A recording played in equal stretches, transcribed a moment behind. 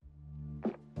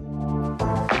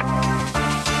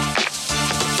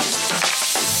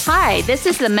Hi, this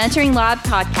is the Mentoring Lab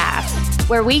podcast,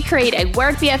 where we create a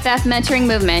Work BFF mentoring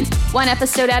movement, one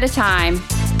episode at a time.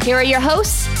 Here are your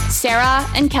hosts, Sarah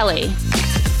and Kelly.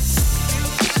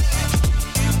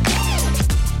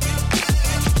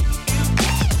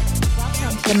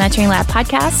 Welcome to the Mentoring Lab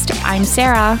podcast. I'm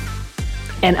Sarah.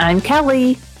 And I'm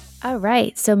Kelly. All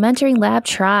right, so Mentoring Lab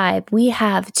Tribe, we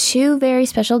have two very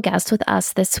special guests with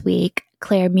us this week,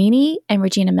 Claire Meany and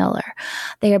Regina Miller.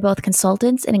 They are both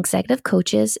consultants and executive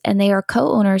coaches, and they are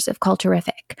co-owners of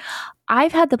Culture-Ricfic.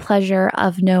 I've had the pleasure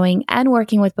of knowing and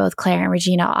working with both Claire and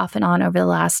Regina off and on over the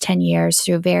last 10 years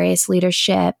through various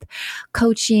leadership,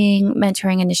 coaching,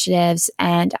 mentoring initiatives,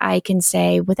 and I can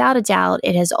say without a doubt,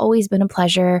 it has always been a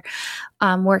pleasure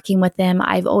working with them.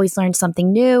 I've always learned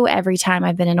something new every time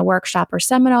I've been in a workshop or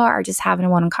seminar or just having a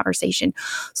one-on-one conversation.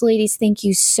 So ladies, thank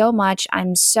you so much.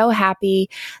 I'm so happy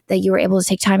that you were able to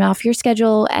take time off your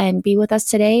schedule and be with us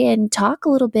today and talk a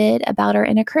little bit about our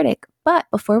inner critic. But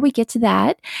before we get to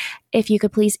that, if you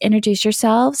could please introduce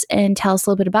yourselves and tell us a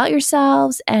little bit about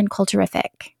yourselves and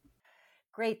Culture-Ricfic.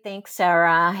 Great. Thanks,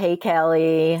 Sarah. Hey,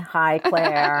 Kelly. Hi,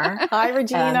 Claire. Hi,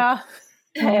 Regina.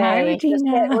 Hey, Hi,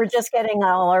 Regina. we're just getting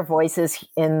all our voices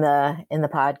in the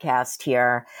podcast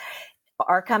here.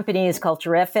 Our company is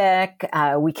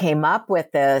Culture-Ricfic. We came up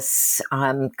with this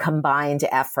combined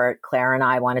effort. Claire and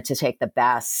I wanted to take the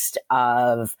best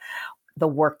of the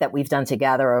work that we've done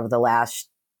together over the last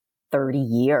 30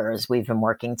 years. We've been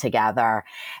working together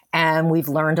and we've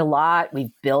learned a lot.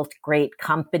 We've built great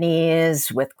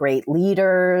companies with great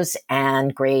leaders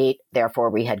and therefore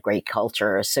we had great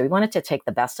cultures. So we wanted to take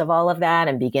the best of all of that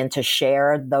and begin to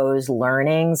share those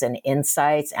learnings and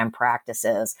insights and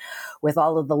practices with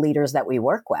all of the leaders that we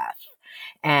work with.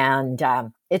 And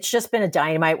it's just been a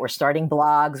dynamite. We're starting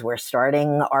blogs. We're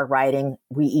starting our writing.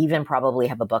 We even probably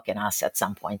have a book in us at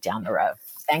some point down the road.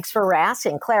 Thanks for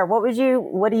asking. Claire, what do you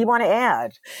want to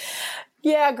add?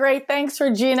 Yeah, great. Thanks,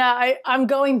 Regina. I'm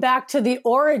going back to the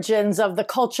origins of the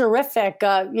Culture-Ricfic,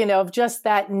 of just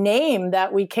that name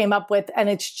that we came up with. And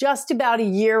it's just about a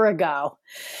year ago.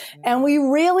 And we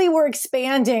really were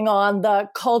expanding on the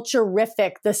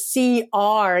Culture-Ricfic, the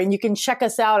CR. And you can check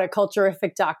us out at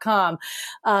culture-ricfic.com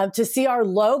to see our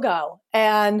logo.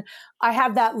 And I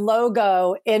have that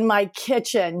logo in my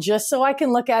kitchen just so I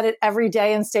can look at it every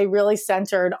day and stay really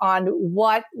centered on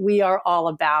what we are all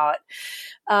about.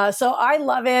 So I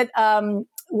love it.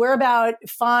 We're about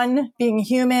fun, being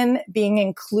human, being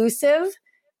inclusive.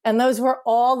 And those were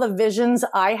all the visions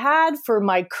I had for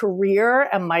my career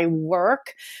and my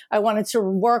work. I wanted to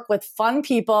work with fun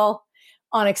people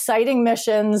on exciting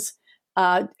missions,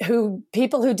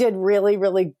 people who did really,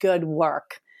 really good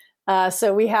work.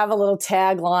 So we have a little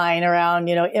tagline around,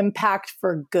 impact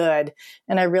for good.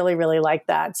 And I really, really like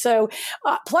that. So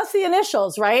plus the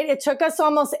initials, right? It took us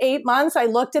almost 8 months. I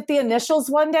looked at the initials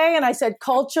one day and I said,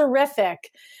 Culture-Ricfic.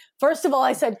 First of all,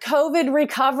 I said COVID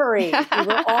recovery. We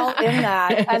were all in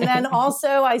that. And then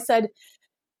also I said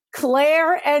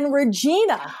Claire and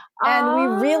Regina. And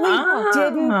we really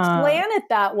didn't plan it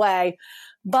that way.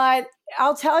 But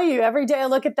I'll tell you, every day I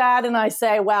look at that and I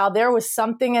say, wow, there was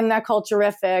something in that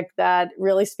Culture-Ricfic that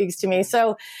really speaks to me.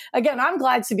 So again, I'm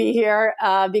glad to be here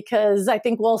because I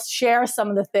think we'll share some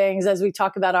of the things as we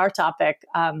talk about our topic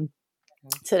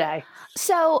today.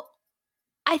 So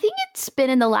I think it's been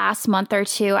in the last month or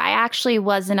two. I actually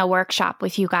was in a workshop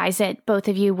with you guys that both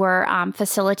of you were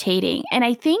facilitating. And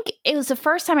I think it was the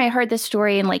first time I heard this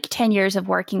story in like 10 years of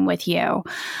working with you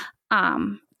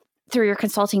through your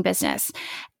consulting business.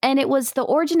 And it was the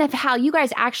origin of how you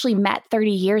guys actually met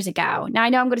 30 years ago. Now, I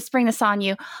know I'm going to spring this on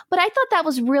you, but I thought that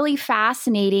was really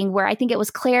fascinating where I think it was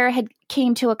Claire had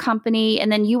came to a company and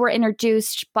then you were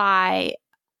introduced by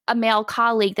a male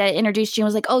colleague that introduced you and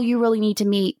was like, oh, you really need to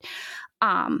meet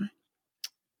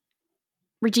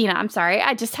Regina. I'm sorry.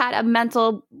 I just had a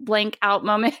mental blank out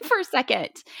moment for a second.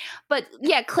 But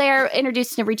yeah, Claire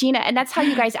introduced to Regina and that's how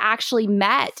you guys actually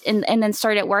met and then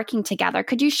started working together.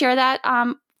 Could you share that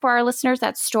for our listeners,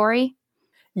 that story?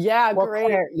 Yeah, Well, great.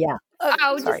 Claire, yeah.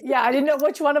 I didn't know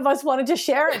which one of us wanted to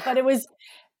share it, but it was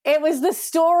the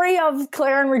story of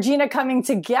Claire and Regina coming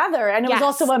together. And it was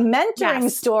also a mentoring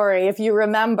story, if you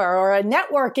remember, or a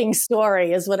networking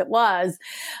story is what it was,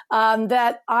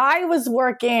 that I was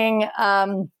working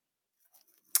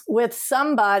with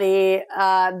somebody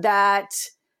that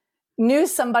knew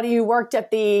somebody who worked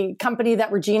at the company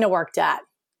that Regina worked at.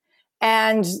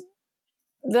 And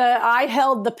I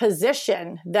held the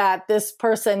position that this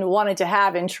person wanted to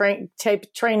have in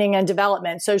training and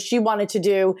development. So she wanted to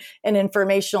do an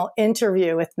informational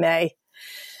interview with me.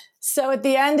 So at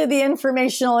the end of the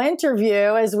informational interview,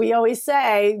 as we always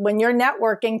say, when you're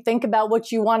networking, think about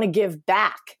what you want to give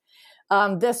back.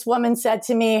 this woman said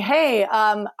to me, hey,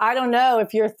 I don't know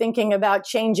if you're thinking about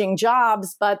changing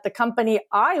jobs, but the company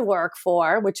I work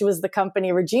for, which was the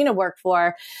company Regina worked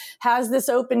for, has this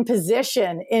open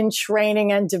position in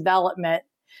training and development.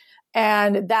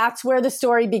 And that's where the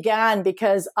story began,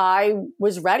 because I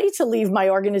was ready to leave my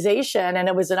organization and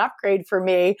it was an upgrade for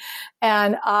me.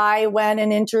 And I went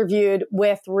and interviewed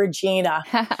with Regina.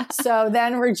 So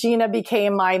then Regina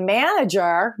became my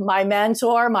manager, my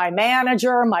mentor, my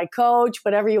manager, my coach,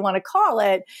 whatever you want to call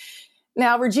it.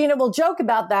 Now, Regina will joke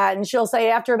about that, and she'll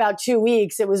say after about 2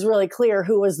 weeks, it was really clear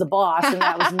who was the boss, and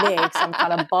that was me, because I'm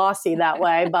kind of bossy that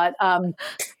way.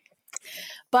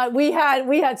 But we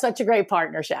had such a great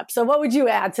partnership. So what would you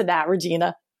add to that,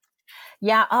 Regina?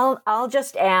 Yeah, I'll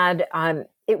just add,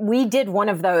 we did one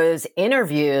of those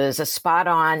interviews, a spot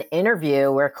on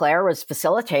interview where Claire was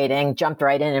facilitating, jumped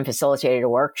right in and facilitated a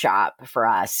workshop for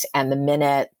us. And the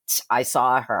minute I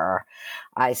saw her,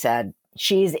 I said,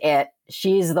 she's it.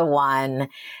 She's the one.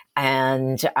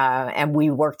 And we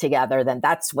worked together. Then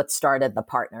that's what started the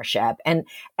partnership. And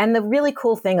the really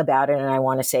cool thing about it, and I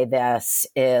want to say this,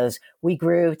 is we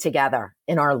grew together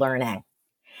in our learning.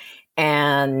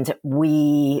 And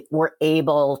we were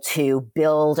able to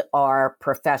build our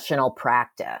professional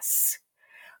practice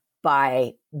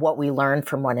by what we learned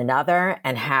from one another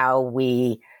and how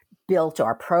we built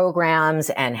our programs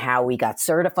and how we got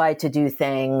certified to do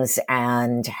things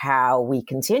and how we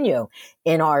continue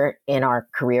in our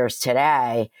careers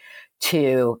today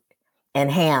to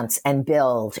enhance and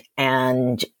build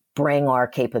and bring our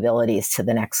capabilities to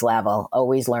the next level,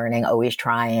 always learning, always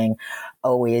trying,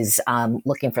 always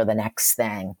looking for the next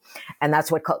thing. And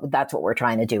that's what we're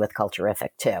trying to do with Culture-Ricfic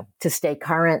too, to stay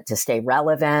current, to stay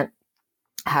relevant.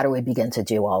 How do we begin to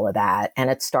do all of that? And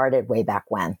it started way back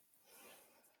when.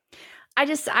 I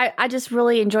just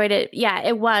really enjoyed it. Yeah,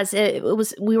 it was,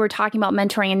 we were talking about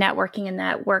mentoring and networking in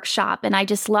that workshop. And I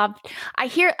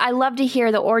love to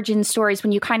hear the origin stories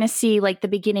when you kind of see like the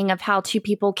beginning of how two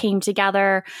people came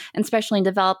together and especially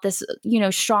developed this,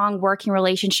 strong working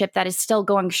relationship that is still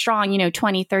going strong,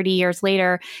 20, 30 years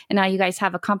later. And now you guys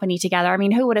have a company together. I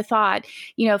mean, who would have thought,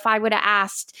 if I would have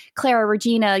asked Claire or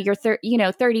Regina,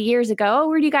 30 years ago,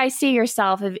 where do you guys see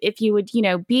yourself if you would,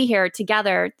 be here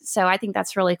together? So I think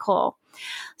that's really cool.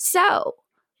 So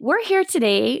we're here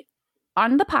today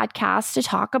on the podcast to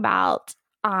talk about,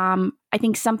 I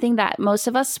think something that most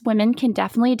of us women can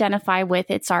definitely identify with.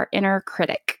 It's our inner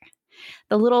critic,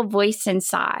 the little voice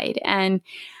inside. And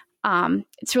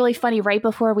it's really funny. Right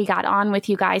before we got on with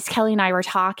you guys, Kelly and I were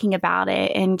talking about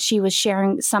it, and she was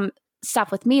sharing some stuff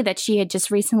with me that she had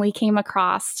just recently came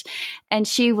across. And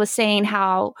she was saying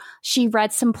how she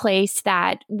read someplace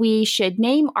that we should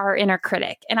name our inner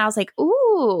critic. And I was like,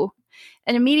 ooh.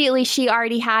 And immediately she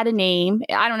already had a name.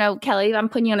 I don't know, Kelly, I'm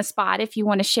putting you on a spot if you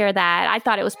want to share that. I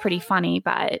thought it was pretty funny,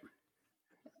 but.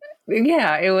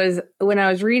 Yeah, it was, when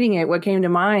I was reading it, what came to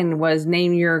mind was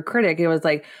name your critic. It was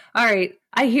like, all right,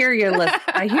 I hear you,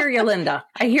 I hear you, Linda.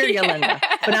 I hear you, Linda,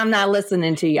 but I'm not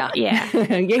listening to you. Yeah.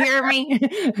 You hear me?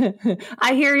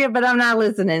 I hear you, but I'm not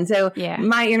listening. So yeah.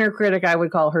 My inner critic, I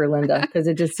would call her Linda, because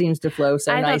it just seems to flow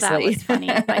so nicely. I thought that was funny.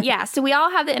 But yeah, so we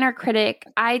all have the inner critic.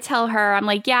 I tell her, I'm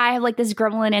like, yeah, I have like this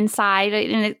gremlin inside,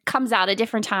 and it comes out at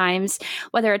different times,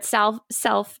 whether it's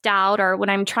self-doubt or when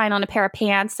I'm trying on a pair of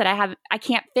pants that I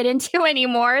can't fit into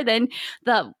anymore, then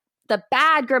the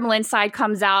bad gremlin side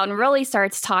comes out and really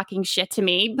starts talking shit to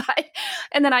me.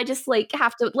 And then I just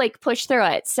have to push through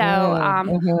it. So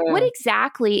what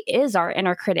exactly is our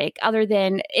inner critic, other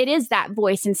than it is that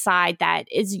voice inside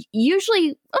that is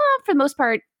usually, for the most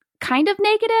part, kind of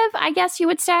negative, I guess you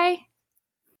would say?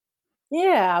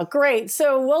 Yeah, great.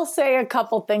 So we'll say a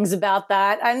couple things about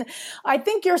that. And I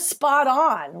think you're spot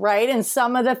on, right? And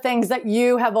some of the things that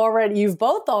you've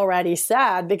both already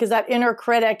said, because that inner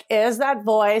critic is that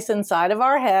voice inside of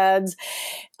our heads.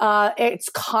 It's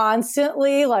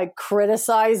constantly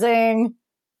criticizing,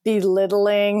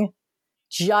 belittling,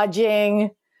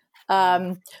 judging.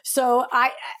 So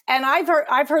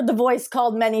I've heard the voice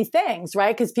called many things,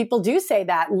 right? Because people do say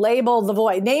that, label the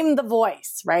voice, name the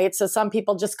voice, right? So some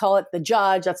people just call it the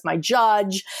judge. That's my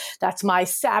judge. That's my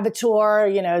saboteur.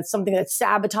 It's something that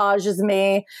sabotages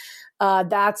me.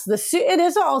 It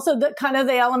is also the kind of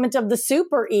the element of the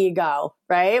super ego,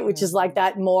 right? Which is like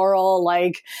that moral,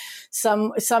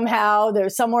 somehow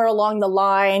there's somewhere along the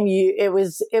line, it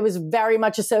was very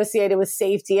much associated with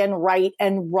safety and right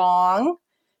and wrong.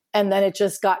 And then it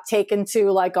just got taken to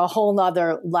a whole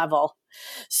nother level.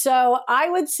 So I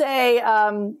would say,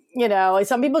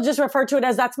 some people just refer to it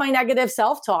as that's my negative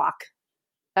self-talk.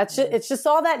 It's just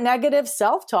all that negative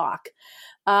self-talk.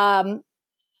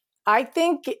 I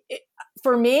think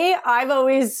For me, I've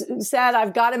always said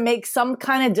I've got to make some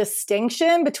kind of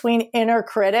distinction between inner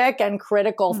critic and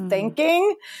critical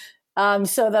thinking,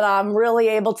 so that I'm really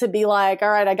able to be like, all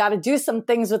right, I got to do some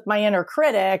things with my inner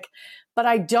critic, but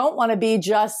I don't want to be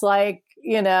just like,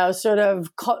 sort of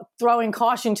throwing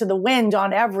caution to the wind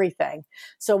on everything.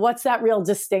 So what's that real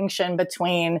distinction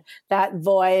between that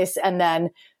voice and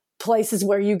then places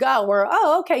where you go where,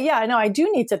 oh, okay, yeah, I know I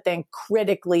do need to think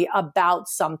critically about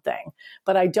something,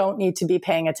 but I don't need to be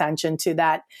paying attention to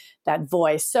that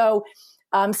voice. So,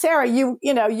 Sarah, you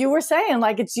were saying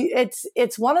like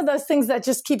it's one of those things that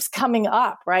just keeps coming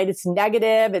up, right? It's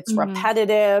negative, it's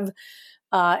repetitive,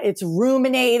 it's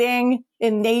ruminating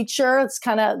in nature. It's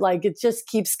kind of like it just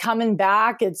keeps coming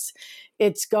back.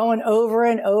 It's going over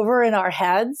and over in our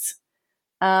heads.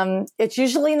 It's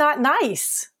usually not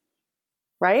nice.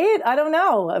 Right? I don't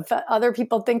know if other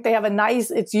people think they have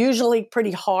it's usually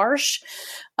pretty harsh,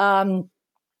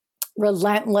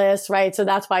 relentless, right? So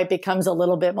that's why it becomes a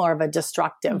little bit more of a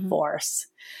destructive force.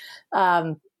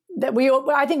 I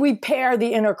think we pair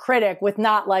the inner critic with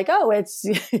not like, oh, it's,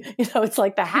 it's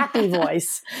like the happy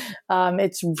voice.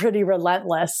 It's pretty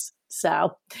relentless.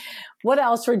 So what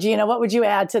else, Regina? What would you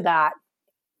add to that?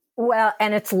 Well,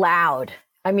 and it's loud.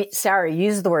 I mean, Sarah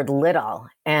used the word little,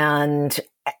 and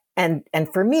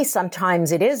for me,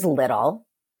 sometimes it is little.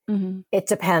 It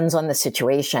depends on the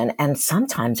situation. And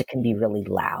sometimes it can be really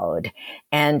loud.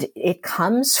 And it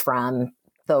comes from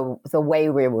the way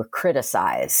we were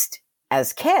criticized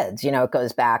as kids. It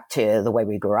goes back to the way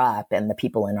we grew up and the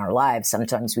people in our lives.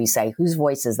 Sometimes we say, whose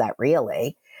voice is that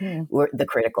really? We're the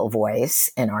critical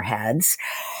voice in our heads.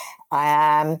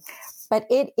 But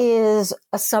it is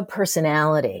a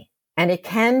subpersonality. And it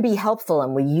can be helpful,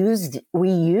 and we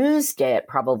used it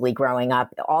probably growing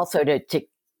up also to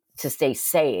stay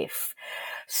safe.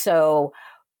 So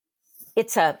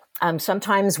it's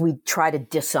sometimes we try to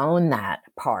disown that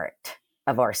part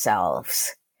of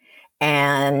ourselves,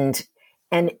 and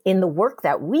in the work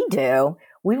that we do,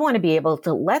 we want to be able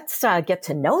to let's get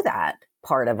to know that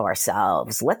part of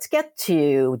ourselves. Let's get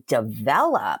to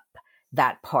develop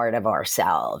that part of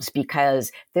ourselves,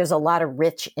 because there's a lot of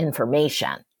rich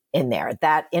information in there.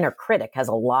 That inner critic has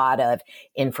a lot of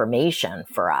information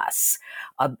for us.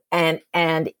 And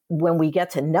when we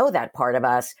get to know that part of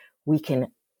us, we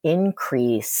can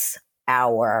increase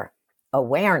our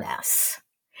awareness.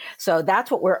 So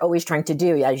that's what we're always trying to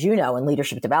do. As you know, in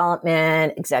leadership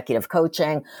development, executive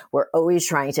coaching, we're always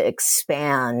trying to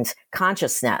expand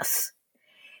consciousness.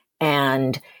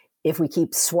 And if we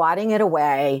keep swatting it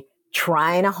away,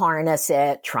 trying to harness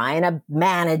it, trying to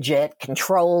manage it,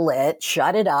 control it,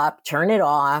 shut it up, turn it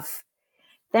off,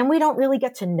 then we don't really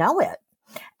get to know it.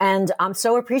 And I'm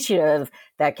so appreciative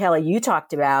that, Kelly, you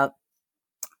talked about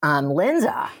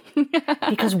Linda,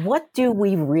 because what do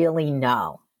we really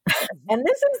know? And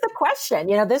this is the question,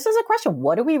 this is a question.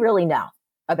 What do we really know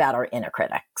about our inner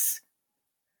critics?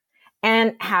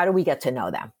 And how do we get to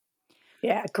know them?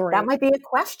 Yeah, great. That might be a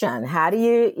question. How do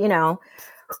you,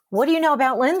 what do you know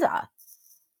about Linda?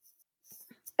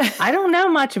 I don't know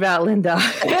much about Linda.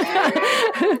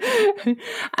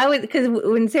 Because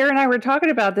when Sarah and I were talking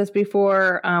about this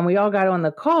before we all got on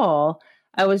the call,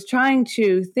 I was trying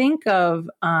to think of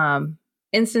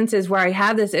instances where I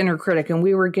had this inner critic and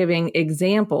we were giving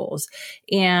examples.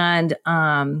 And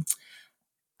I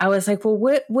was like, well,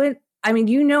 what, I'm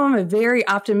a very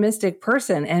optimistic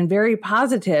person and very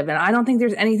positive, and I don't think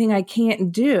there's anything I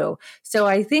can't do. So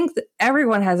I think that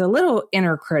everyone has a little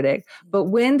inner critic, but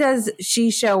when does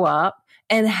she show up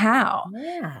and how?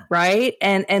 Yeah. Right.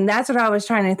 And that's what I was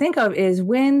trying to think of is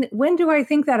when do I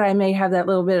think that I may have that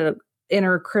little bit of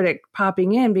inner critic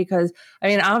popping in? Because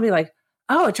I'll be like,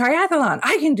 oh, a triathlon,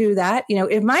 I can do that.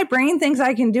 If my brain thinks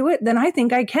I can do it, then I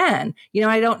think I can.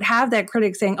 I don't have that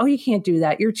critic saying, oh, you can't do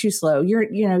that. You're too slow.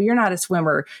 You're not a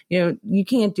swimmer. You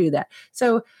can't do that.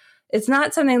 So it's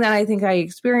not something that I think I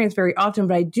experience very often,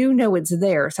 but I do know it's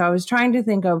there. So I was trying to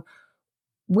think of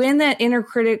when that inner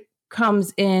critic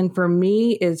comes in for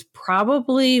me is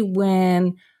probably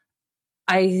when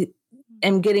I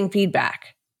am getting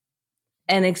feedback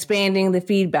and expanding the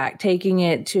feedback, taking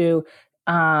it to,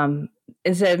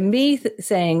 instead of me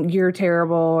saying you're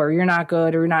terrible or you're not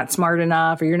good or you're not smart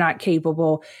enough or you're not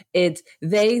capable, it's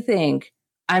they think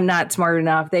I'm not smart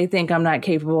enough. They think I'm not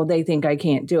capable. They think I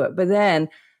can't do it. But then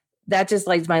that just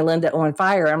lights my Linda on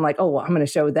fire. I'm like, oh, well, I'm going to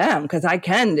show them because I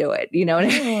can do it. You know what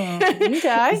I mean?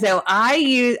 Okay. So I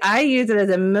use it as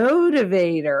a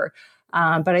motivator.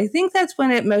 But I think that's when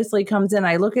it mostly comes in.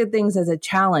 I look at things as a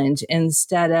challenge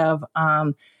instead of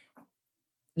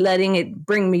letting it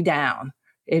bring me down.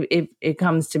 It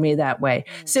comes to me that way.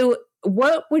 So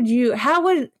how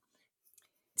would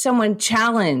someone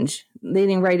challenge,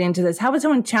 leading right into this, how would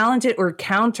someone challenge it or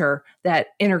counter that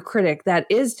inner critic that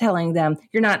is telling them,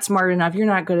 you're not smart enough, you're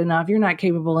not good enough, you're not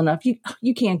capable enough,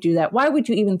 you can't do that. Why would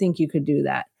you even think you could do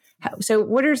that? So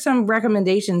what are some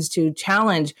recommendations to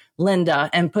challenge Linda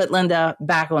and put Linda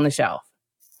back on the shelf?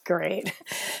 Great.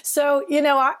 So,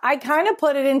 I kind of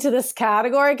put it into this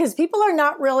category because people are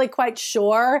not really quite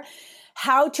sure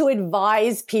how to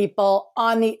advise people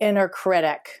on the inner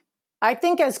critic. I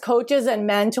think as coaches and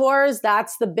mentors,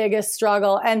 that's the biggest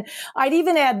struggle. And I'd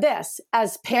even add this,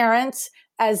 as parents,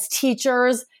 as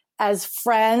teachers, as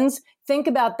friends, think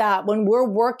about that when we're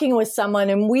working with someone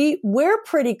and we're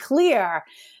pretty clear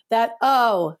that,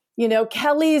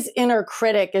 Kelly's inner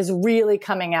critic is really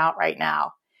coming out right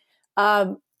now.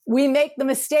 We make the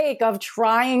mistake of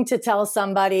trying to tell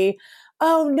somebody,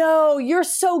 oh no, you're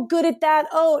so good at that.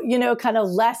 Oh, kind of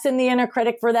lessen the inner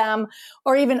critic for them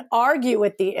or even argue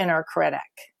with the inner critic.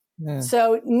 Yeah.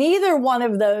 So neither one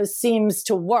of those seems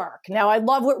to work. Now, I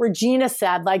love what Regina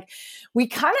said. Like, we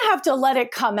kind of have to let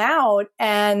it come out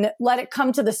and let it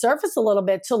come to the surface a little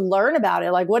bit to learn about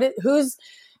it. Like, whose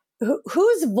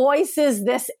voice is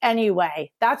this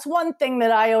anyway? That's one thing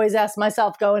that I always ask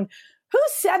myself going, who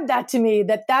said that to me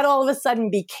that all of a sudden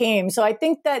became? So I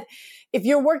think that if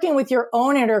you're working with your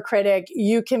own inner critic,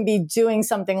 you can be doing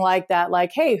something like that.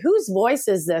 Like, hey, whose voice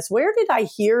is this? Where did I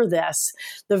hear this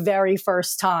the very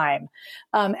first time?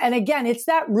 And again, it's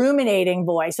that ruminating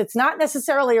voice. It's not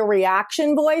necessarily a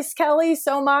reaction voice, Kelly,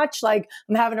 so much like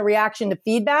I'm having a reaction to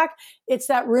feedback. It's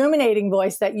that ruminating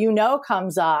voice that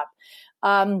comes up.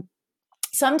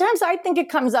 Sometimes I think it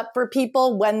comes up for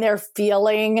people when they're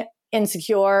feeling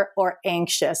insecure or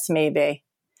anxious, maybe.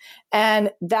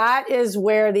 And that is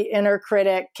where the inner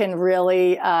critic can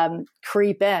really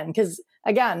creep in. Because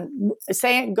again,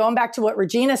 going back to what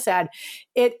Regina said,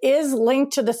 it is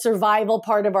linked to the survival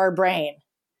part of our brain.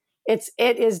 It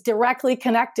is directly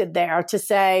connected there to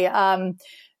say,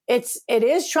 it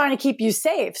is trying to keep you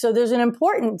safe. So there's an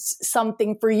important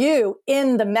something for you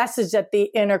in the message that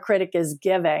the inner critic is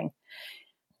giving.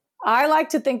 I like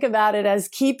to think about it as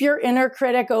keep your inner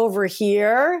critic over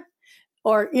here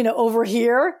or, over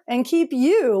here and keep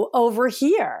you over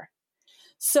here.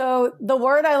 So the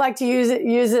word I like to use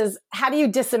is how do you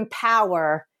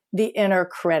disempower the inner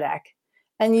critic?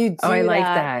 And you do I like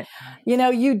that.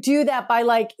 You do that by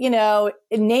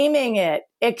naming it,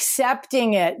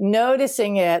 accepting it,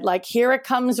 noticing it. Like, here it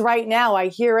comes right now. I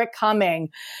hear it coming.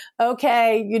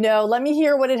 Okay. Let me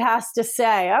hear what it has to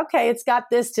say. Okay. It's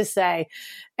got this to say.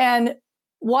 And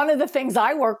one of the things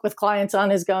I work with clients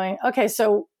on is going, okay,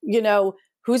 so,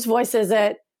 whose voice is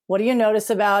it? What do you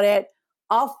notice about it?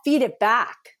 I'll feed it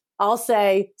back. I'll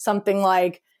say something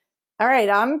like, all right,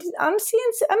 I'm hearing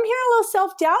a little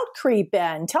self-doubt creep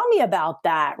in. Tell me about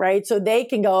that, right? So they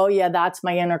can go, oh yeah, that's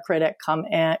my inner critic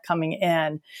coming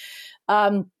in.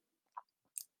 I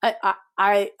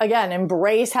again,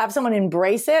 have someone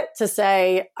embrace it to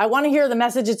say, I want to hear the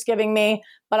message it's giving me,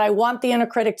 but I want the inner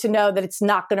critic to know that it's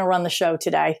not going to run the show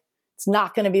today. It's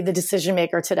not going to be the decision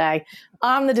maker today.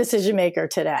 I'm the decision maker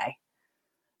today.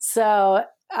 So,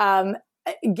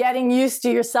 getting used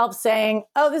to yourself saying,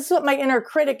 oh, this is what my inner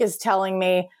critic is telling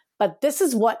me, but this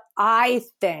is what I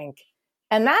think.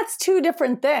 And that's two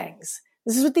different things.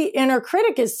 This is what the inner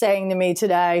critic is saying to me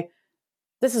today.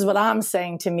 This is what I'm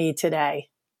saying to me today.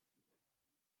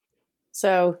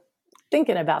 So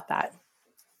thinking about that.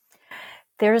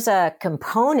 There's a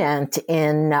component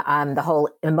in the whole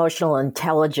emotional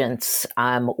intelligence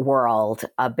world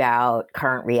about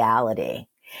current reality.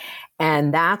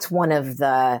 And that's one of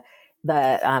the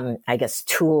I guess,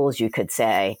 tools you could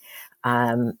say,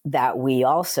 that we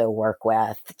also work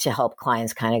with to help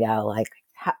clients kind of go like,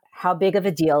 how big of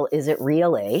a deal is it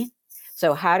really?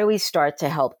 So how do we start to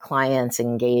help clients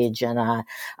engage in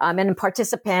and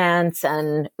participants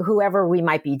and whoever we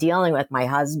might be dealing with, my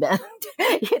husband,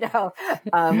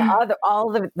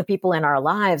 all the people in our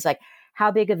lives, like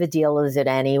how big of a deal is it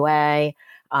anyway?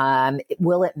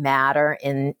 Will it matter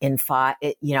in 5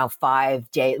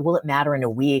 days? Will it matter in a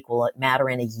week? Will it matter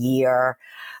in a year?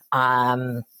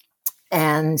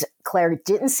 And Claire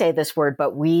didn't say this word,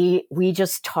 but we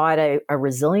just taught a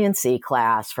resiliency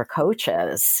class for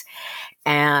coaches.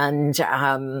 And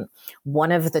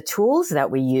one of the tools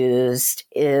that we used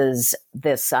is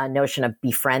this notion of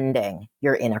befriending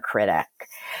your inner critic.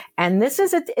 And this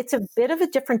is it's a bit of a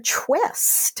different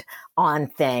twist on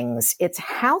things. It's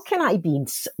how can I be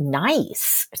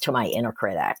nice to my inner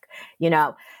critic?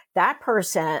 That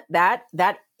person,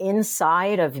 that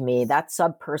inside of me, that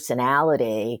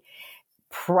subpersonality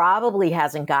probably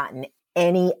hasn't gotten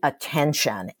any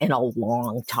attention in a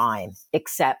long time,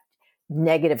 except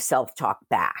negative self-talk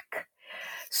back.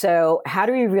 So how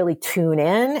do we really tune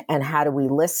in, and how do we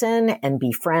listen and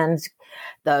befriend?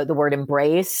 The word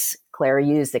embrace, Claire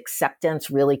used acceptance,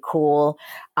 really cool.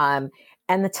 And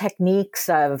the techniques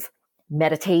of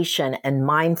meditation and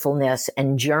mindfulness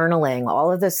and journaling,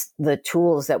 all of this, the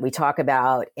tools that we talk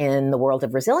about in the world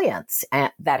of resilience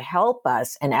that help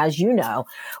us. And as you know,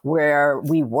 where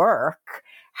we work,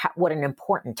 what an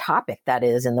important topic that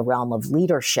is in the realm of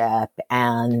leadership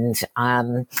and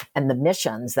the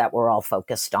missions that we're all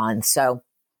focused on. So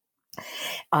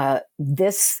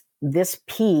this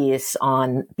piece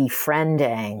on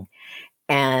befriending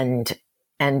and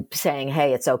saying,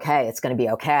 hey, it's okay, it's going to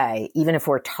be okay, even if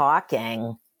we're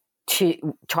talking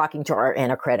to our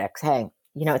inner critics. Hey,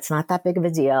 it's not that big of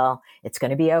a deal. It's going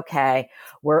to be okay.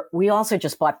 We also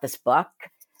just bought this book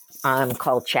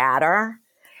called Chatter.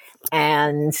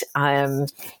 And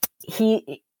it's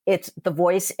the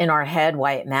voice in our head,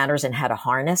 why it matters and how to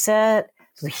harness it.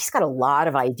 So he's got a lot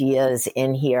of ideas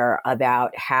in here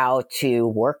about how to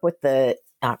work with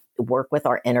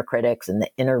our inner critics and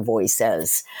the inner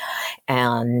voices,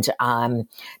 and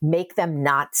make them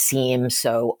not seem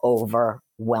so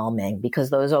overwhelming, because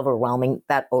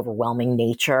that overwhelming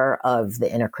nature of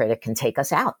the inner critic can take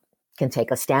us out, can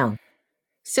take us down.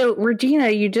 So, Regina,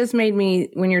 you just made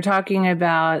me, when you're talking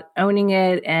about owning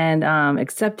it and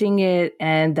accepting it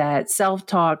and that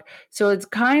self-talk, so it's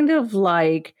kind of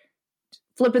like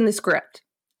flipping the script.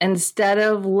 Instead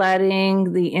of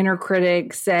letting the inner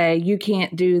critic say, you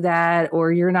can't do that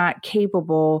or you're not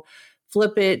capable,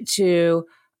 flip it to,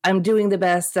 I'm doing the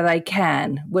best that I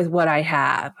can with what I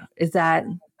have. Is that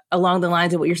along the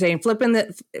lines of what you're saying? Flipping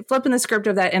the script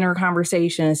of that inner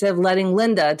conversation, instead of letting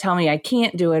Linda tell me I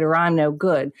can't do it or I'm no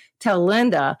good, tell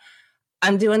Linda,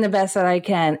 I'm doing the best that I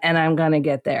can and I'm going to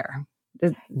get there.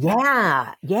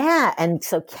 Yeah. And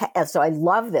so I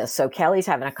love this. So Kelly's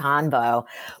having a convo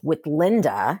with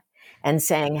Linda and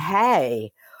saying,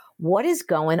 hey, what is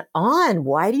going on?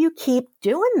 Why do you keep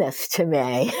doing this to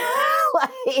me?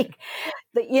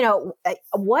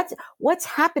 What's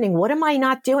happening? What am I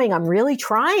not doing? I'm really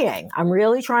trying,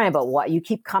 but what? You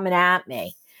keep coming at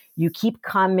me. You keep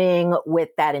coming with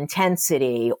that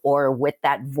intensity or with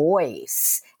that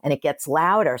voice, and it gets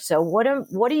louder. So what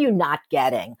are you not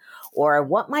getting? Or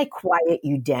what might quiet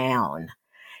you down?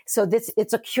 So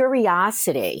it's a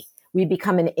curiosity. We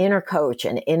become an inner coach,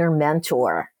 an inner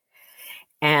mentor.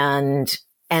 And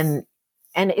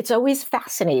it's always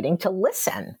fascinating to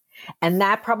listen. And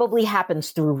that probably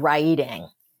happens through writing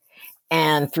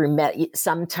and through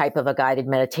some type of a guided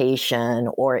meditation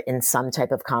or in some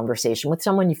type of conversation with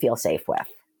someone you feel safe with,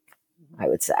 I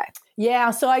would say.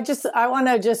 Yeah. So I want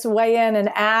to just weigh in and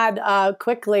add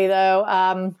quickly,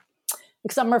 though,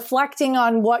 because I'm reflecting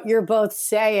on what you're both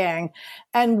saying.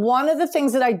 And one of the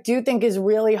things that I do think is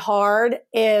really hard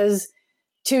is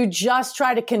to just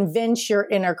try to convince your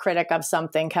inner critic of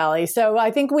something, Kelly. So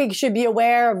I think we should be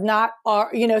aware of not,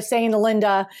 saying to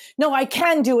Linda, no, I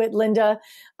can do it, Linda.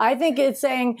 I think it's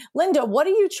saying, Linda, what are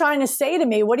you trying to say to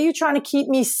me? What are you trying to keep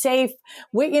me safe?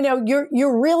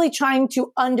 You're really trying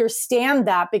to understand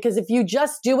that, because if you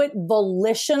just do it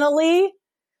volitionally,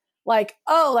 like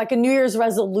a New Year's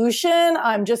resolution,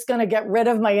 I'm just going to get rid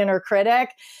of my inner critic.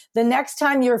 The next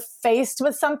time you're faced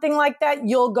with something like that,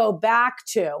 you'll go back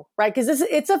to, right? Because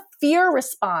it's a fear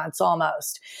response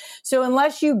almost. So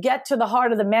unless you get to the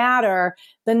heart of the matter,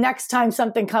 the next time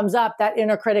something comes up, that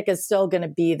inner critic is still going to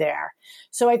be there.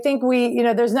 So I think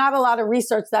there's not a lot of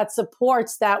research that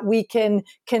supports that we can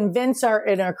convince our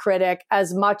inner critic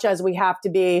as much as we have to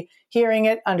be hearing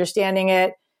it, understanding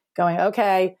it, going,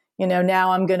 okay,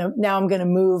 now I'm going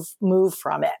to move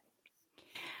from it.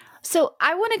 So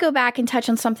I want to go back and touch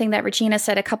on something that Regina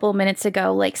said a couple of minutes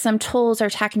ago, like some tools or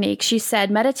techniques. You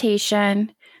said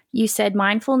meditation, you said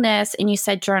mindfulness, and you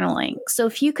said journaling. So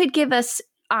if you could give us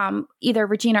either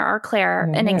Regina or Claire,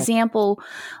 an example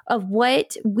of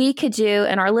what we could do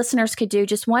and our listeners could do,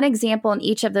 just one example in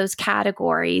each of those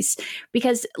categories,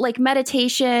 because like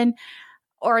meditation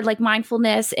or like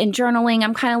mindfulness and journaling,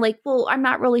 I'm kind of like, well, I'm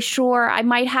not really sure. I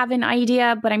might have an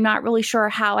idea, but I'm not really sure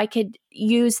how I could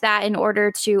use that in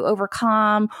order to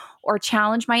overcome or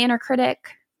challenge my inner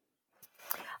critic.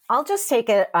 I'll just take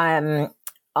it on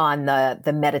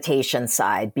the meditation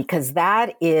side, because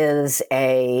that is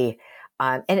and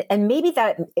maybe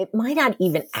that it might not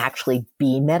even actually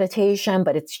be meditation,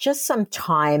 but it's just some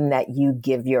time that you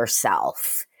give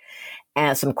yourself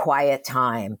and some quiet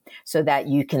time so that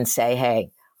you can say,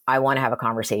 hey, I want to have a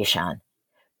conversation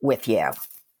with you.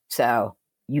 So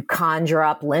you conjure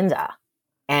up Linda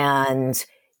and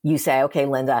you say, okay,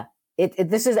 Linda,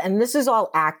 this is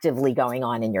all actively going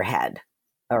on in your head.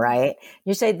 All right.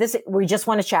 You say we just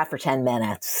want to chat for 10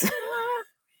 minutes.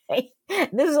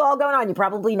 This is all going on. You're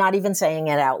probably not even saying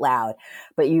it out loud,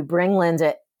 but you bring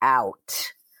Linda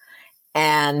out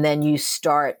and then you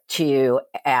start to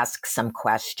ask some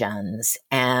questions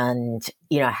and,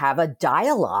 have a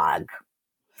dialogue.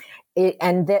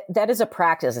 And that is a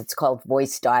practice. It's called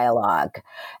voice dialogue.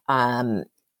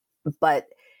 But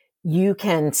you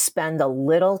can spend a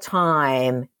little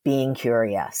time being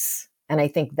curious. And I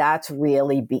think that's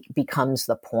really becomes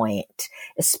the point,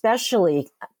 especially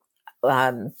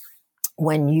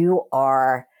when you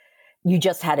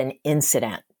just had an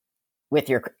incident with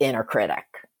your inner critic.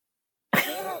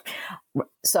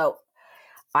 So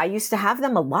I used to have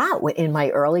them a lot in my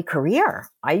early career.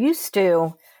 I used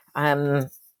to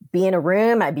be in a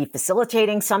room, I'd be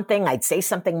facilitating something, I'd say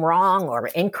something wrong or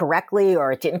incorrectly,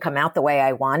 or it didn't come out the way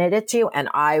I wanted it to, and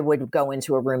I would go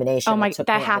into a rumination. Oh my,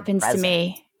 that happens to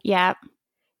me. Yeah.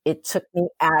 It took me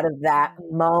out of that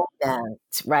moment,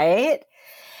 right?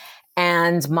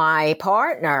 And my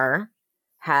partner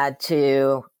had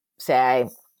to say,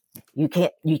 you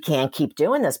can't keep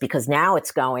doing this because now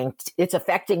it's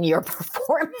affecting your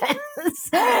performance.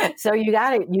 So you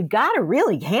gotta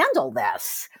really handle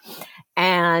this.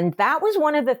 And that was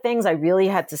one of the things I really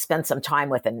had to spend some time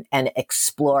with and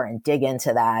explore and dig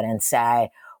into that and say,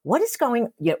 what's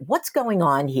going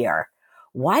on here?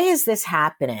 Why is this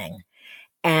happening?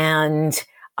 And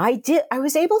I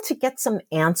was able to get some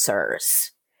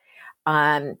answers.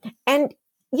 And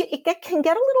it can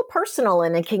get a little personal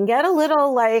and it can get a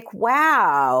little like,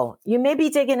 wow, you may be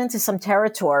digging into some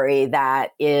territory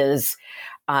that is,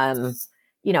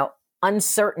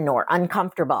 uncertain or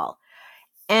uncomfortable.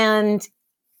 And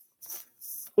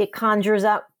it conjures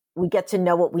up, we get to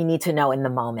know what we need to know in the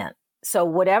moment. So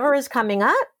whatever is coming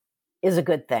up is a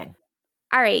good thing.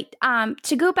 All right.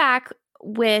 To go back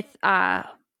with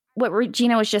what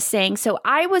Regina was just saying. So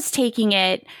I was taking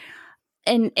it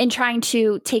and trying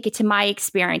to take it to my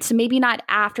experience. So maybe not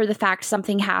after the fact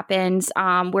something happens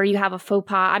where you have a faux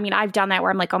pas. I mean, I've done that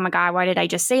where I'm like, oh my God, why did I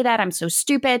just say that? I'm so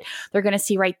stupid. They're going to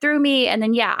see right through me. And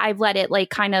then, I've let it like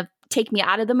kind of take me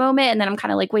out of the moment. And then I'm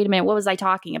kind of like, wait a minute, what was I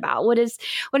talking about? What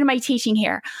am I teaching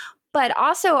here? But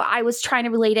also I was trying to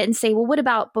relate it and say, well, what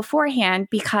about beforehand?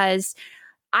 Because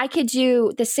I could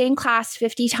do the same class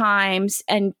 50 times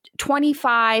and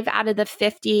 25 out of the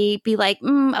 50 be like,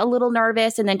 a little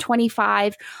nervous. And then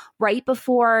 25 right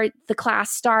before the class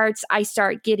starts, I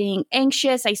start getting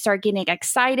anxious. I start getting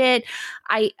excited.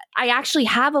 I actually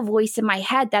have a voice in my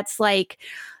head that's like,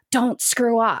 don't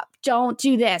screw up. Don't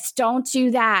do this. Don't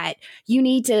do that. You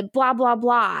need to blah, blah,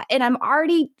 blah. And I'm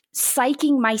already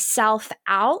psyching myself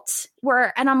out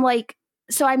and I'm like,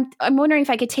 so I'm wondering if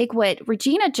I could take what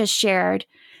Regina just shared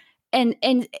and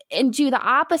do the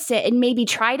opposite and maybe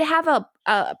try to have a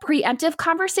preemptive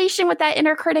conversation with that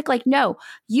inner critic. Like, no,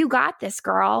 you got this,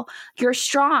 girl. You're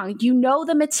strong. You know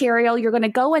the material. You're going to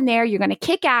go in there. You're going to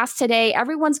kick ass today.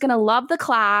 Everyone's going to love the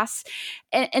class.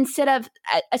 And instead of,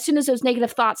 as soon as those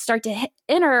negative thoughts start to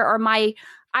enter, or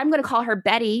I'm going to call her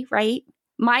Betty, right?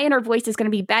 My inner voice is going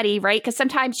to be Betty, right? Because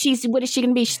sometimes what is she going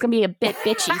to be? She's going to be a bit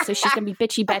bitchy. So she's going to be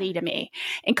bitchy Betty to me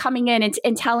and coming in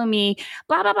and telling me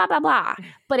blah, blah, blah, blah, blah.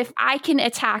 But if I can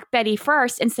attack Betty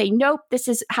first and say, nope, this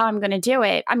is how I'm going to do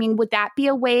it. I mean, would that be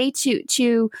a way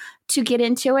to get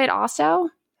into it also?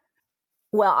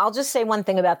 Well, I'll just say one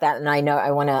thing about that. And I know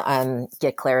I want to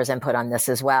get Claire's input on this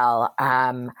as well.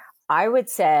 I would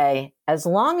say as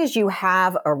long as you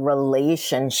have a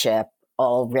relationship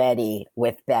already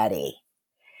with Betty,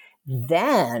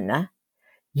 then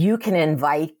you can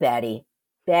invite Betty,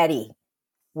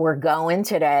 we're going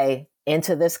today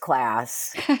into this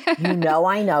class.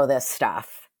 I know this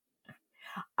stuff.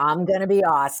 I'm going to be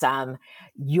awesome.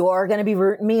 You're going to be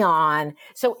rooting me on.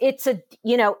 So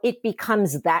it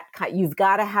becomes that you've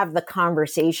got to have the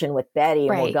conversation with Betty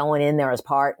and we're going in there as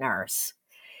partners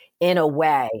in a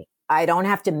way. I don't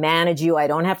have to manage you. I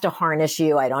don't have to harness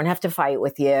you. I don't have to fight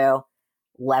with you.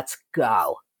 Let's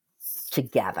go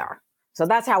together. So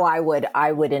that's how I would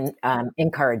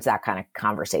encourage that kind of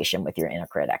conversation with your inner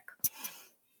critic.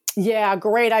 Yeah,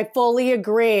 great. I fully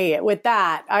agree with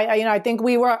that. I think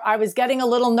I was getting a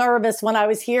little nervous when I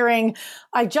was hearing,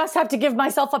 I just have to give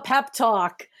myself a pep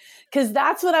talk. Because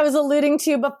that's what I was alluding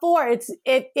to before.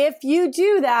 If you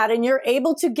do that and you're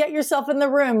able to get yourself in the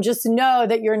room, just know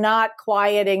that you're not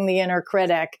quieting the inner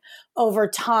critic over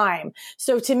time.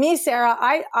 So to me, Sarah,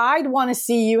 I'd want to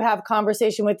see you have a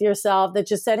conversation with yourself that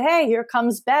just said, hey, here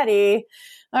comes Betty.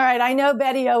 All right, I know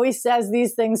Betty always says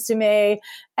these things to me.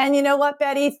 And you know what,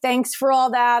 Betty? Thanks for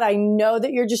all that. I know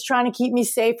that you're just trying to keep me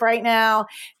safe right now.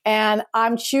 And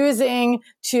I'm choosing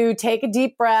to take a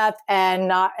deep breath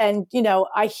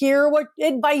I hear what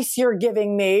advice you're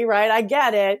giving me, right? I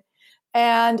get it.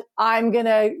 And I'm going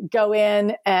to go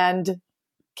in and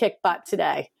kick butt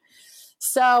today.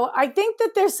 So I think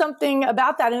that there's something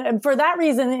about that. And for that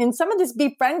reason, in some of this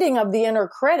befriending of the inner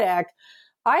critic,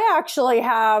 I actually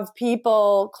have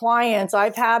clients,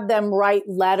 I've had them write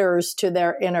letters to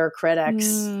their inner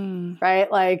critics,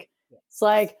 right? Like, it's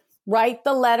like, write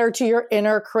the letter to your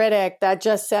inner critic that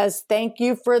just says, thank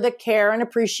you for the care and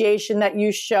appreciation that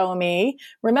you show me.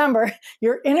 Remember,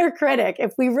 your inner critic,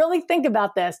 if we really think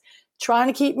about this, trying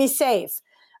to keep me safe.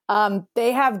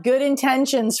 They have good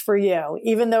intentions for you,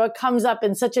 even though it comes up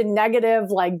in such a negative,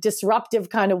 like disruptive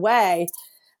kind of way.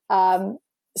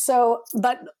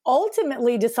 But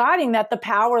ultimately deciding that the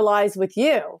power lies with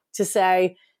you to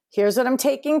say, here's what I'm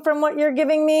taking from what you're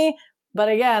giving me. But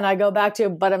again, I go back to,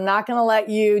 but I'm not going to let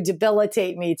you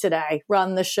debilitate me today.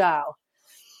 Run the show.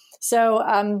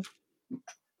 So,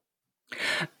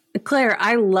 Claire,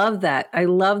 I love that. I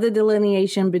love the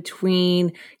delineation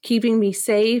between keeping me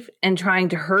safe and trying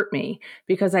to hurt me,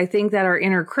 because I think that our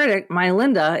inner critic, my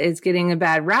Linda, is getting a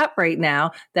bad rap right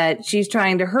now, that she's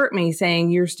trying to hurt me,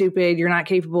 saying, you're stupid, you're not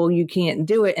capable, you can't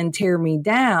do it, and tear me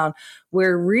down.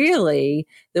 Where really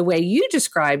the way you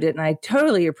described it, and I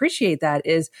totally appreciate that,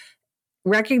 is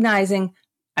recognizing,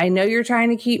 I know you're trying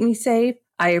to keep me safe.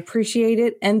 I appreciate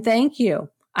it. And thank you.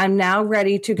 I'm now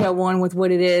ready to go on with what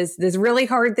it is, this really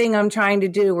hard thing I'm trying to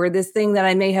do, or this thing that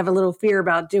I may have a little fear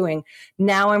about doing.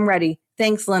 Now I'm ready.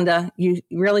 Thanks, Linda. You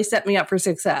really set me up for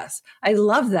success. I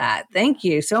love that. Thank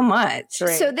you so much.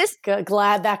 Great. So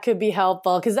glad that could be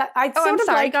helpful, because I'm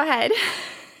sorry. Go ahead.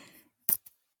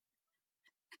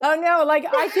 Oh no, like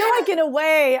I feel like in a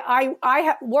way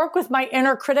I work with my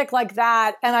inner critic like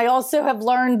that. And I also have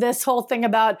learned this whole thing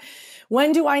about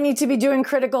when do I need to be doing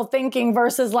critical thinking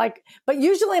versus but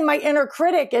usually my inner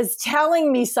critic is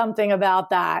telling me something about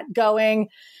that, going,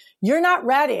 you're not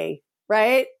ready,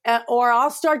 right? Or I'll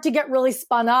start to get really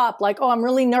spun up, like, oh, I'm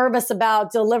really nervous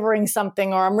about delivering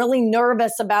something, or I'm really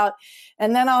nervous about,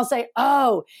 and then I'll say,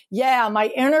 oh yeah, my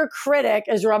inner critic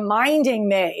is reminding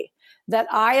me that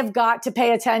I have got to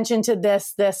pay attention to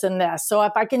this, this, and this. So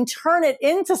if I can turn it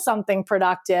into something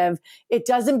productive, it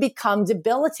doesn't become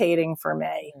debilitating for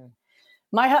me.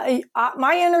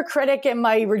 My inner critic in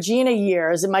my Regina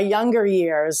years, in my younger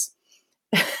years,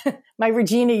 my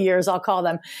Regina years, I'll call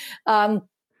them,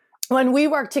 when we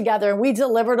worked together and we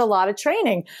delivered a lot of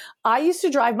training, I used to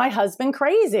drive my husband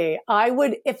crazy.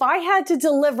 If I had to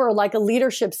deliver like a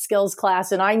leadership skills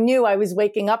class and I knew I was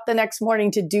waking up the next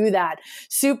morning to do that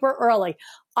super early,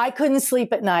 I couldn't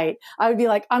sleep at night. I would be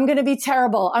like, I'm going to be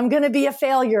terrible. I'm going to be a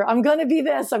failure. I'm going to be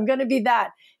this. I'm going to be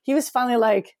that. He was finally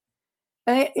like,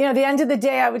 and the end of the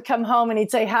day, I would come home and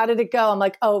he'd say, how did it go? I'm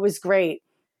like, oh, it was great.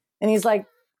 And he's like,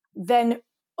 then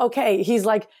okay. He's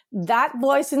like, that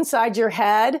voice inside your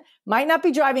head might not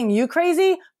be driving you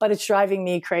crazy, but it's driving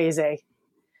me crazy.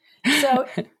 So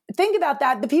think about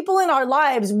that. The people in our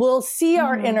lives will see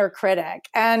our inner critic.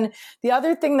 And the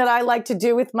other thing that I like to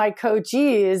do with my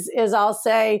coachees is I'll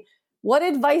say, what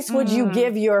advice would you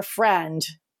give your friend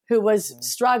who was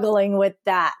struggling with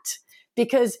that?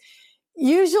 Because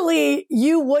usually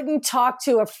you wouldn't talk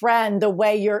to a friend the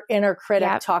way your inner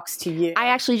critic talks to you. I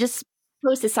actually just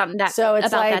posted something about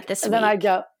that this week. Then I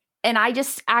go, and I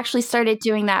just actually started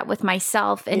doing that with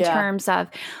myself in terms of,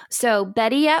 so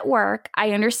Betty at work, I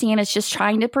understand is just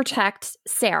trying to protect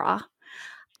Sarah.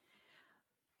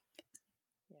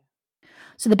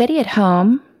 So the Betty at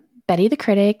home, Betty the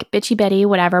critic, bitchy Betty,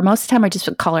 whatever. Most of the time I just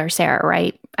would call her Sarah,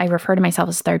 right? I refer to myself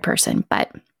as third person,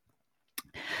 but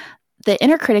the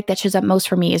inner critic that shows up most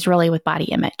for me is really with body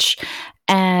image.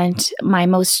 And my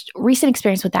most recent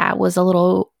experience with that was a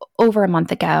little over a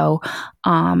month ago,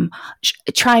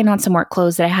 trying on some work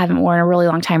clothes that I haven't worn in a really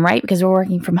long time, right? Because we're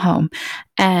working from home.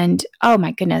 And oh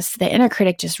my goodness, the inner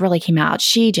critic just really came out.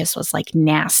 She just was like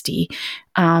nasty,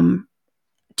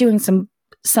 doing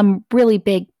some really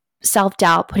big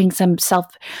self-doubt, putting some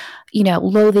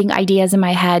loathing ideas in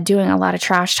my head, doing a lot of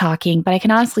trash talking. But I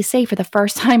can honestly say for the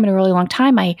first time in a really long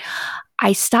time,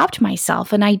 I stopped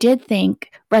myself. And I did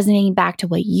think, resonating back to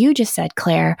what you just said,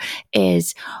 Claire,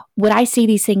 is would I say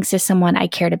these things to someone I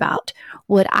cared about?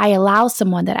 Would I allow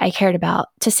someone that I cared about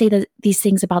to say these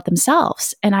things about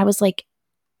themselves? And I was like,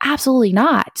 absolutely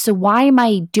not. So why am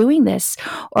I doing this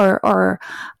or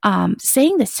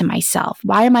saying this to myself?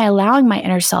 Why am I allowing my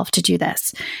inner self to do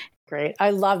this? Great. I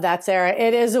love that, Sarah.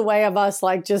 It is a way of us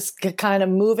like just kind of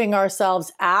moving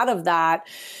ourselves out of that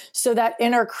so that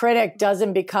inner critic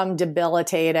doesn't become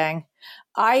debilitating.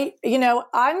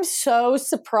 I'm so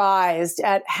surprised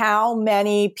at how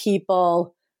many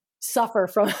people suffer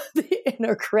from the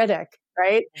inner critic,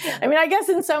 right? I mean, I guess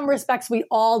in some respects we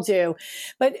all do,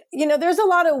 but there's a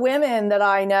lot of women that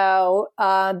I know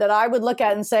that I would look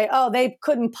at and say, oh, they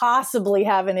couldn't possibly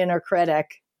have an inner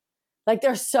critic. Like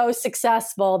they're so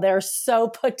successful. They're so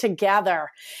put together.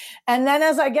 And then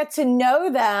as I get to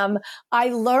know them, I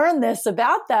learn this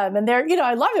about them. And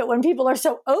I love it when people are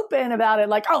so open about it.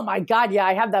 Like, oh my God, yeah,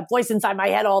 I have that voice inside my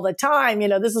head all the time.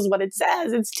 This is what it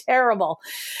says. It's terrible.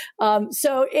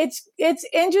 So it's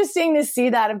interesting to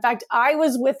see that. In fact, I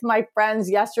was with my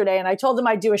friends yesterday and I told them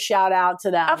I'd do a shout out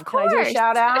to them. Of course. Can I do a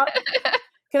shout out?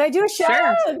 Can I do a shout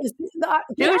out?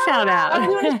 Do a shout out. I'm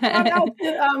doing a shout out.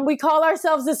 We call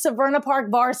ourselves the Severna Park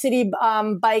Varsity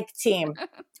Bike Team.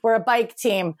 We're a bike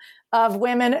team of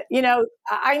women.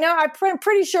 I know I'm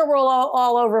pretty sure we're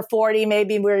all over 40.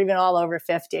 Maybe we're even all over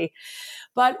 50.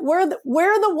 But we're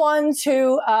the ones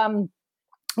who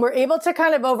were able to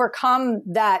kind of overcome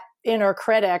that inner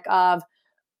critic of,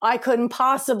 I couldn't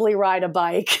possibly ride a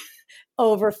bike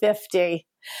over 50.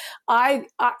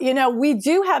 We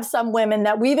do have some women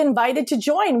that we've invited to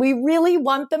join. We really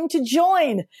want them to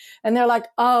join. And they're like,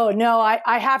 oh no,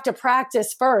 I have to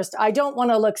practice first. I don't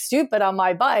want to look stupid on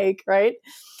my bike. Right.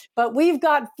 But we've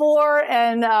got 4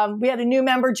 and we had a new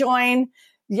member join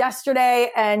yesterday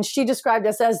and she described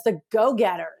us as the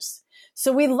go-getters.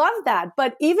 So we love that.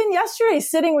 But even yesterday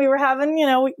we were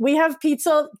having, we have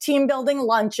pizza team building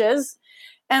lunches.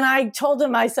 And I told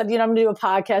him, I said, I'm going to do a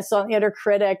podcast on the inner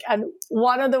critic. And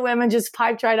one of the women just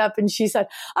piped right up and she said,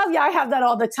 oh yeah, I have that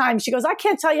all the time. She goes, I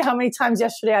can't tell you how many times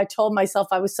yesterday I told myself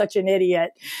I was such an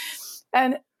idiot.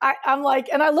 And I'm like,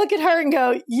 and I look at her and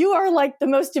go, you are like the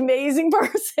most amazing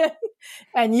person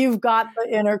and you've got the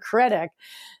inner critic.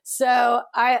 So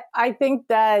I think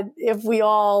that if we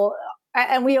all,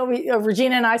 and we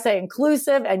Regina and I say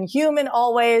inclusive and human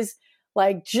always,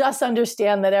 like just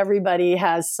understand that everybody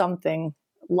has something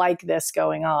like this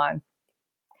going on.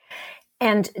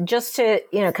 And just to,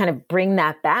 kind of bring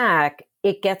that back,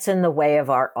 it gets in the way of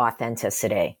our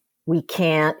authenticity. We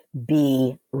can't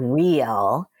be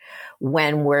real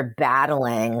when we're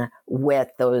battling with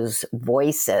those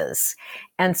voices.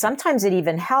 And sometimes it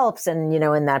even helps. And,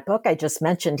 in that book I just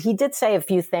mentioned, he did say a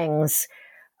few things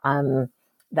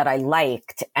that I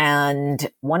liked. And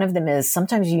one of them is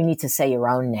sometimes you need to say your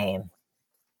own name.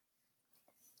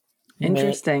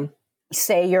 Interesting.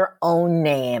 Say your own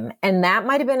name. And that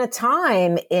might have been a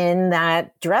time in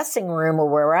that dressing room or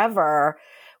wherever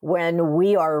when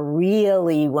we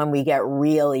get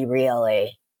really,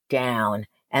 really down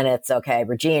and it's okay,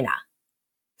 Regina,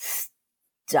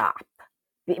 stop.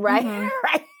 Right? Mm-hmm.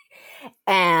 Right.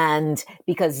 And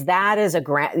because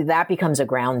that becomes a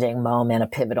grounding moment, a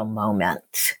pivotal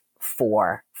moment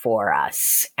for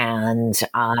us. And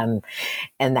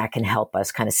that can help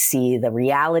us kind of see the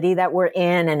reality that we're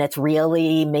in. And it's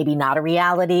really maybe not a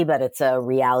reality, but it's a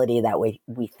reality that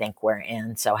we think we're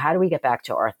in. So how do we get back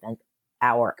to our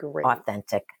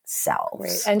authentic selves?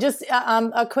 Great. And just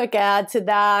a quick add to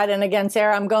that. And again,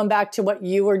 Sarah, I'm going back to what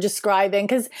you were describing,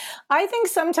 because I think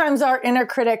sometimes our inner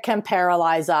critic can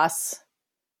paralyze us.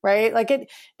 Right? Like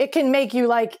it can make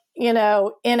you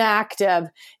inactive.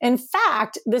 In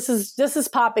fact, this is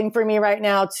popping for me right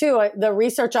now too. The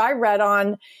research I read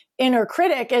on inner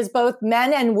critic is both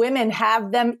men and women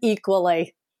have them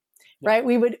equally. Right?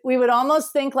 We would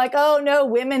almost think like, oh no,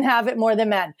 women have it more than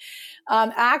men.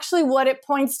 Actually, what it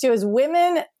points to is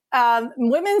women's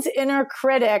inner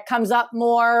critic comes up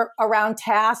more around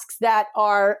tasks that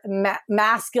are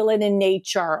masculine in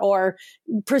nature or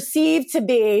perceived to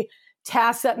be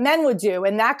tasks that men would do.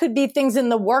 And that could be things in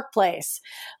the workplace,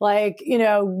 like,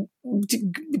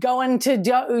 going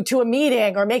to a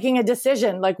meeting or making a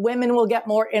decision. Like women will get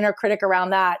more inner critic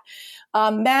around that.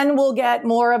 Men will get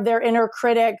more of their inner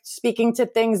critic speaking to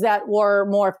things that were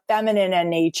more feminine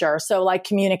in nature. So like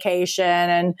communication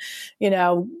and,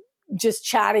 just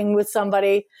chatting with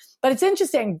somebody. But it's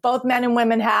interesting. Both men and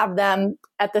women have them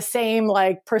at the same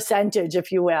percentage,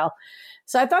 if you will.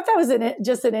 So I thought that was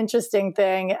just an interesting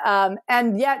thing.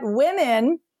 And yet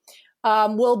women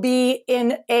will be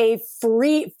in a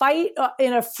freeze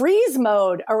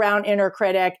mode around inner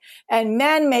critic, and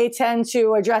men may tend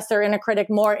to address their inner critic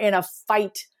more in a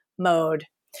fight mode.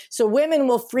 So women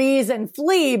will freeze and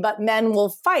flee, but men will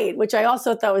fight, which I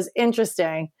also thought was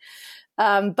interesting.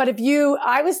 But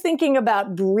I was thinking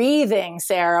about breathing,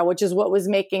 Sarah, which is what was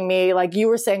making me, like you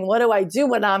were saying, what do I do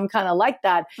when I'm kind of like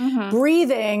that? Mm-hmm.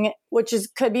 Breathing, which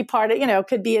could be part of,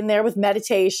 could be in there with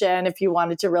meditation if you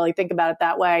wanted to really think about it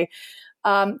that way,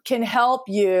 can help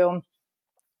you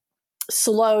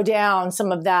slow down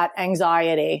some of that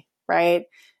anxiety, right?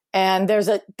 And there's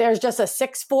just a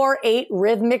 6-4-8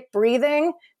 rhythmic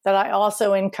breathing that I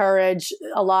also encourage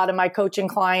a lot of my coaching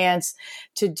clients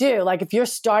to do. Like if you're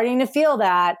starting to feel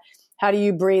that, how do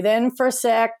you breathe in for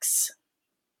 6,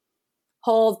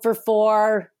 hold for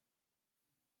 4,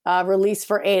 release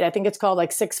for 8. I think it's called like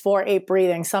 6-4-8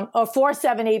 breathing,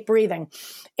 4-7-8 breathing.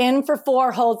 In for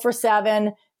 4, hold for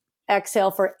 7,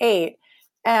 exhale for 8.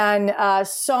 And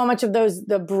so much of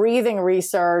the breathing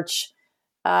research,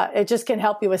 it just can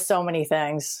help you with so many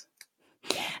things.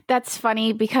 That's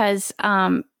funny because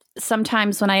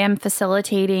sometimes when I am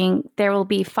facilitating, there will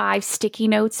be 5 sticky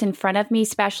notes in front of me,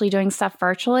 especially doing stuff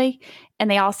virtually. And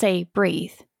they all say,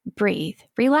 breathe, breathe,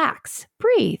 relax,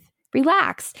 breathe,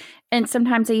 relax. And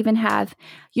sometimes I even have,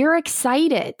 you're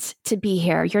excited to be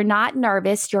here. You're not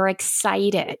nervous. You're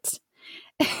excited.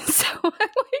 So I'm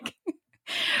like,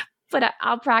 but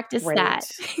I'll practice that.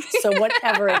 So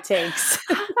whatever it takes.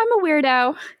 I'm a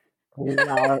weirdo.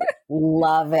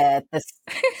 Love it.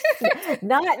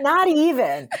 Not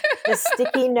even the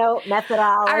sticky note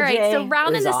methodology. All right, so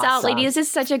rounding this out, awesome. ladies, this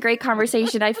is such a great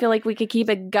conversation. I feel like we could keep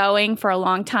it going for a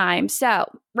long time. So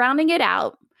rounding it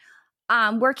out,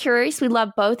 we're curious. We'd love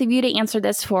both of you to answer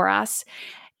this for us.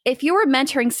 If you were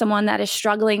mentoring someone that is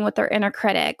struggling with their inner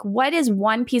critic, what is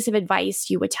one piece of advice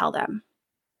you would tell them?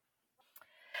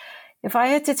 If I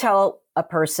had to tell a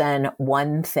person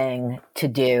one thing to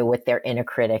do with their inner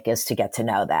critic is to get to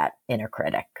know that inner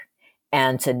critic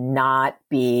and to not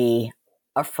be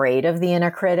afraid of the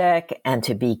inner critic and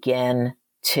to begin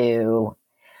to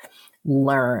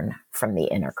learn from the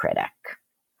inner critic.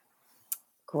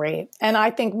 Great. And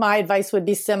I think my advice would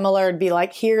be similar. It'd be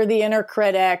like, hear the inner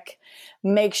critic,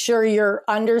 make sure you're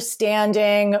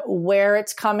understanding where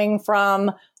it's coming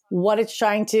from, what it's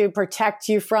trying to protect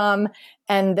you from.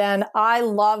 And then I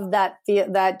love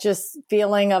that just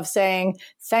feeling of saying,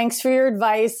 thanks for your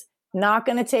advice. Not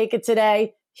going to take it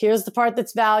today. Here's the part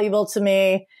that's valuable to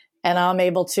me. And I'm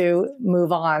able to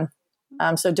move on.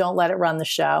 So don't let it run the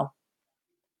show.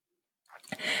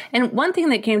 And one thing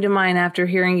that came to mind after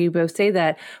hearing you both say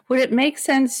that, would it make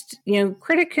sense,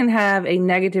 critic can have a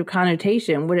negative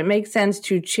connotation. Would it make sense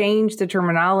to change the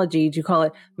terminology to call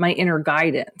it my inner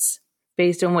guidance,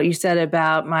 based on what you said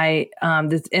about my,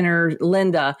 this inner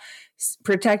Linda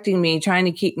protecting me, trying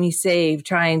to keep me safe,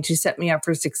 trying to set me up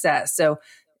for success. So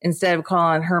instead of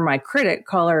calling her my critic,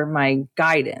 call her my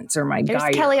guidance or my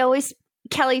guide.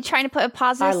 Kelly trying to put a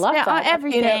positive spin on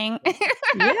everything.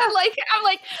 I'm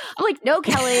like, no,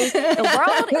 Kelly, the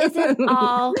world isn't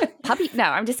all puppy. No,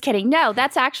 I'm just kidding. No,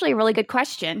 that's actually a really good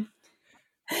question.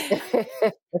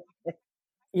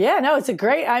 Yeah, no, it's a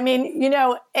great,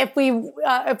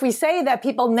 if we say that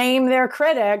people name their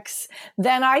critics,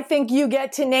 then I think you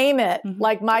get to name it,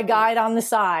 like my guide on the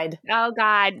side. Oh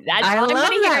God. That's I love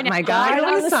that. My guide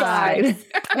on the side.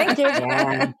 Thank you.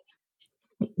 Yeah.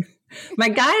 My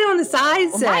guide on the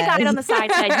side said. My guide on the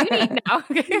side said, you need to know.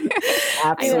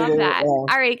 I love that. All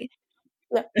right.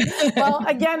 Well,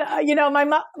 again,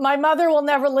 my mother will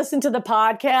never listen to the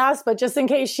podcast, but just in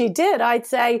case she did, I'd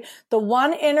say the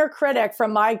one inner critic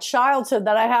from my childhood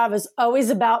that I have is always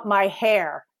about my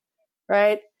hair,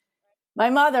 right? My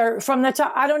mother from the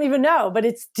top, I don't even know, but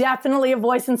it's definitely a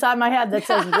voice inside my head that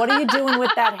says, what are you doing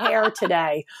with that hair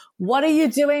today? What are you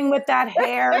doing with that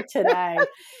hair today?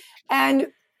 And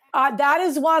that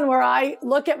is one where I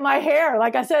look at my hair,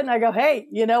 like I said, and I go, hey,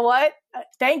 you know what?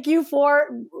 Thank you for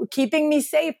keeping me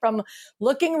safe from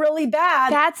looking really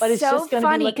bad. That's but it's so just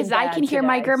funny because I can hear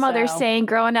my grandmother saying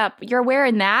growing up, you're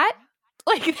wearing that?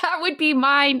 Like that would be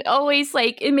mine always.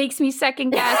 Like it makes me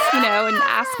second guess, and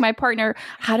ask my partner,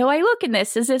 how do I look in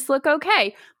this? Does this look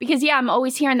okay? Because I'm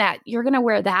always hearing that. You're going to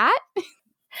wear that?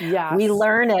 Yeah, we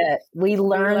learn it. We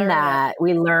learn that.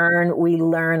 We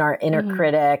learn our inner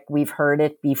critic. We've heard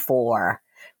it before.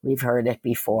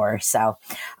 So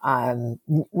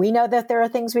we know that there are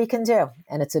things we can do,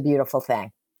 and it's a beautiful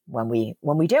thing when we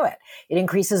do it. It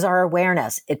increases our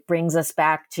awareness. It brings us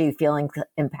back to feeling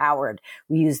empowered.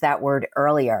 We used that word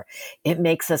earlier. It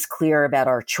makes us clear about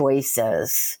our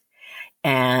choices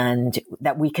and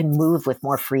that we can move with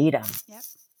more freedom. Yep.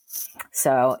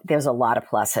 So there's a lot of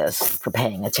pluses for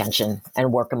paying attention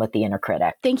and working with the inner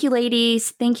critic. Thank you,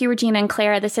 ladies. Thank you, Regina and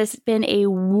Clara. This has been a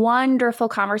wonderful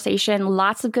conversation.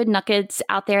 Lots of good nuggets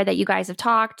out there that you guys have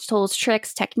talked, tools,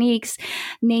 tricks, techniques,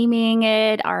 naming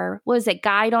it, our,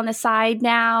 guide on the side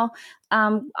now.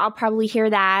 I'll probably hear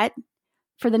that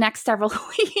for the next several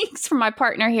weeks from my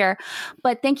partner here.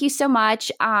 But thank you so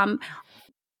much.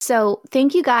 So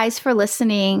thank you guys for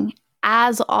listening.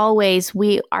 as always,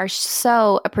 we are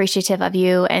so appreciative of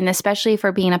you, and especially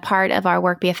for being a part of our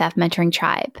Work BFF mentoring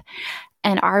tribe.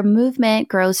 And our movement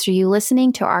grows through you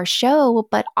listening to our show,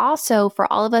 but also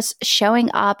for all of us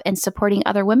showing up and supporting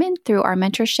other women through our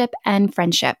mentorship and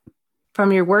friendship.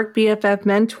 From your Work BFF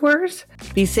mentors,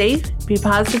 be safe, be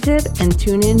positive, and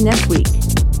tune in next week.